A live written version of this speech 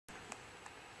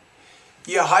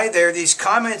Yeah, hi there. These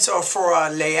comments are for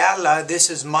Leala. This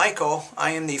is Michael. I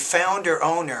am the founder,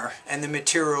 owner, and the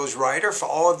materials writer for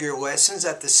all of your lessons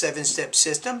at the 7-Step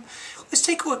System. Let's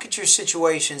take a look at your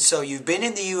situation. So you've been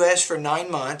in the U.S. for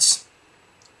 9 months.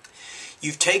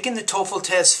 You've taken the TOEFL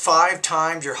test 5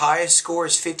 times. Your highest score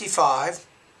is 55.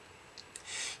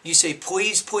 You say,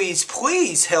 please, please,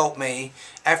 please help me.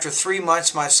 After 3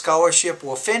 months, my scholarship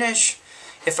will finish.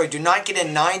 If I do not get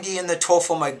a 90 in the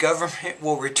TOEFL, my government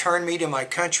will return me to my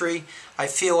country. I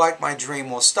feel like my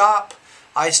dream will stop.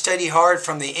 I study hard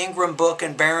from the lngamn book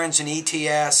and barrons and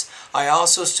ETS. I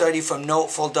also study from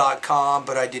tofel.com,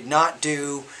 but I did not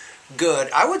do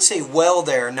good. I would say well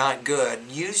there, not good.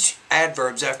 Use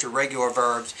adverbs after regular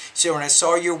verbs. So when I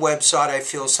saw your website, I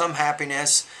feel some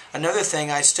happiness. Another thing,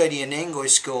 I study in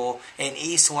English school in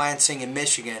East Lansing in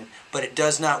Michigan, but it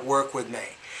does not work with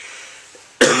me.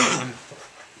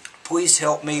 Please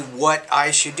help me what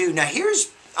I should do. Now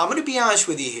I'm going to be honest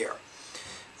with you here.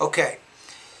 Okay,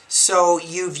 so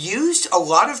you've used a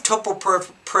lot of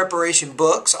TOEFL preparation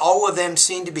books. All of them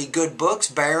seem to be good books.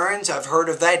 Barrons, I've heard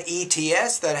of that.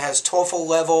 ETS, that has TOEFL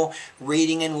level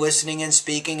reading and listening and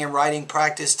speaking and writing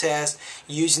practice test.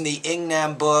 Using the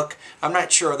lngamn book. I'm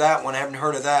not sure of that one. I haven't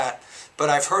heard of that. But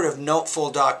I've heard of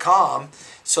tofel.com.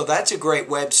 So that's a great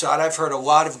website. I've heard a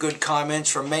lot of good comments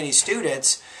from many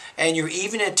students. And you're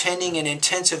even attending an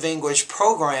intensive English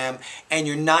program and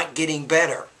you're not getting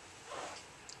better.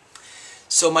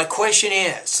 So my question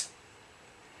is,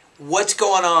 what's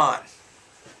going on?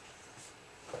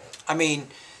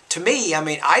 To me,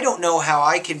 I don't know how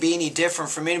I can be any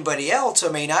different from anybody else.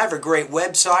 I have a great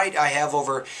website. I have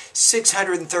over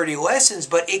 630 lessons,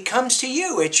 but it comes to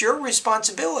you. It's your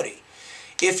responsibility.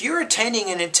 If you're attending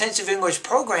an intensive English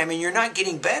program and you're not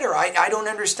getting better, I don't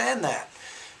understand that.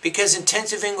 Because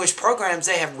intensive English programs,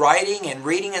 they have writing and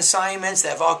reading assignments, they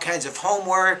have all kinds of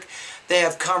homework, they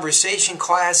have conversation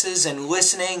classes and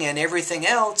listening and everything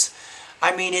else.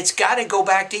 It's got to go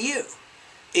back to you.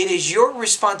 It is your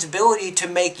responsibility to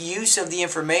make use of the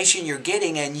information you're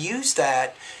getting and use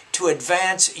that to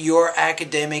advance your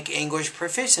academic English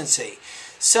proficiency.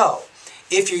 So,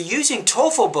 if you're using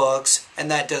TOEFL books and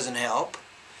that doesn't help,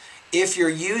 if you're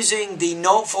using the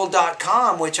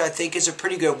tofel.com, which I think is a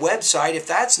pretty good website, if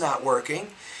that's not working,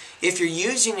 if you're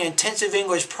using an intensive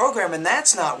English program and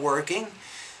that's not working,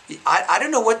 I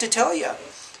don't know what to tell you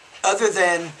other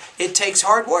than it takes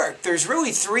hard work. There's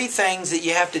really 3 things that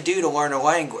you have to do to learn a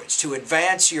language to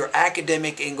advance your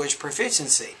academic English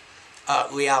proficiency.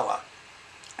 Leala.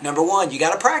 Number 1, you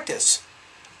got to practice.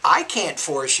 I can't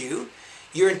force you.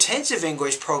 Your intensive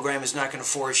English program is not going to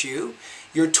force you.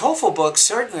 Your TOEFL books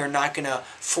certainly are not going to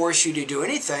force you to do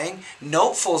anything.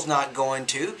 TOEFL's not going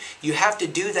to. You have to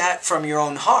do that from your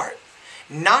own heart.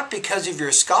 Not because of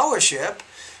your scholarship.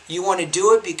 You want to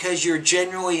do it because you're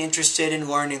genuinely interested in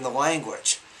learning the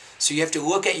language. So you have to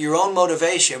look at your own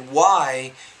motivation.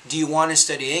 Why do you want to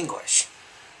study English?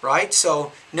 Right?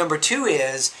 So number 2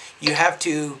 is you have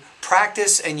to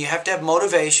practice and you have to have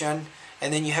motivation.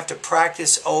 And then you have to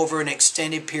practice over an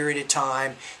extended period of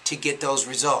time to get those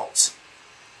results.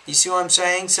 You see what I'm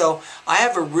saying? So I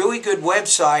have a really good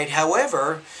website.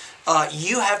 However,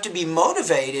 you have to be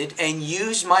motivated and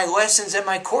use my lessons and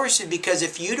my courses, because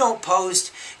if you don't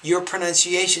post your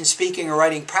pronunciation, speaking, or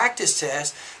writing practice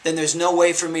tests, then there's no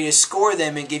way for me to score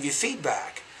them and give you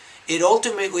feedback. It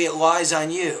lies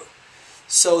on you.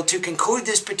 So to conclude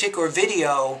this particular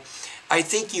video, I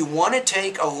think you want to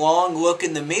take a long look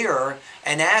in the mirror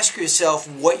and ask yourself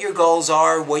what your goals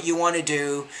are, what you want to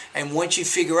do, and once you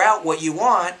figure out what you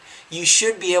want, you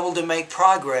should be able to make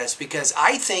progress, because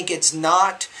I think it's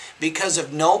not because of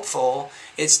TOEFL,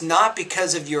 it's not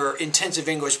because of your intensive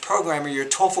English program or your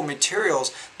TOEFL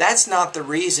materials. That's not the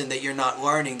reason that you're not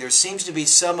learning. There seems to be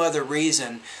some other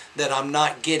reason that I'm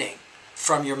not getting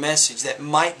from your message that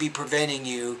might be preventing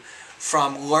you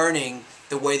from learning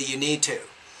the way that you need to.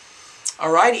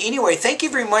 Alright, anyway, thank you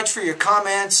very much for your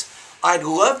comments. I'd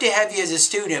love to have you as a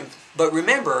student, but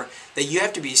remember that you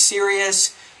have to be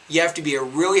serious, you have to be a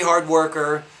really hard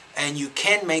worker, and you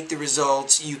can make the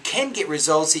results. You can get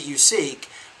results that you seek,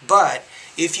 but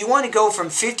if you want to go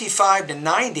from 55 to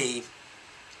 90,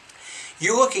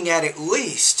 you're looking at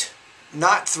least,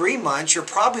 not 3 months, you're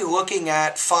probably looking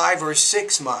at 5 or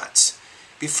 6 months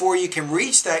before you can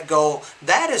reach that goal.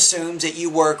 That assumes that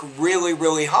you work really,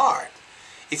 really hard.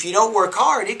 If you don't work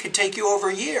hard, it could take you over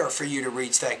a year for you to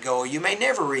reach that goal. You may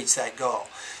never reach that goal.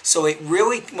 So it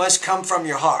really must come from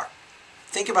your heart.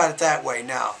 Think about it that way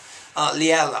now.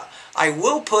 Leala, I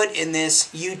will put in this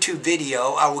YouTube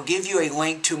video, I will give you a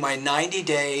link to my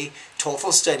 90-day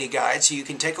TOEFL study guide so you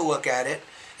can take a look at it.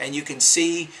 and you can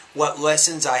see what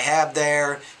lessons I have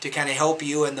there to kind of help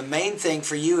you. And the main thing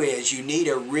for you is you need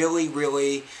a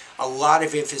a lot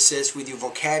of emphasis with your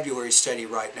vocabulary study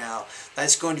right now.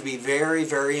 That's going to be very,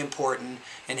 very important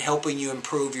in helping you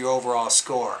improve your overall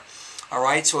score.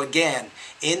 Alright, so again,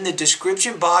 in the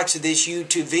description box of this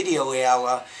YouTube video,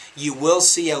 Leala, you will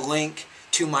see a link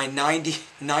to my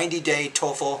 90-day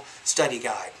TOEFL study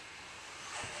guide.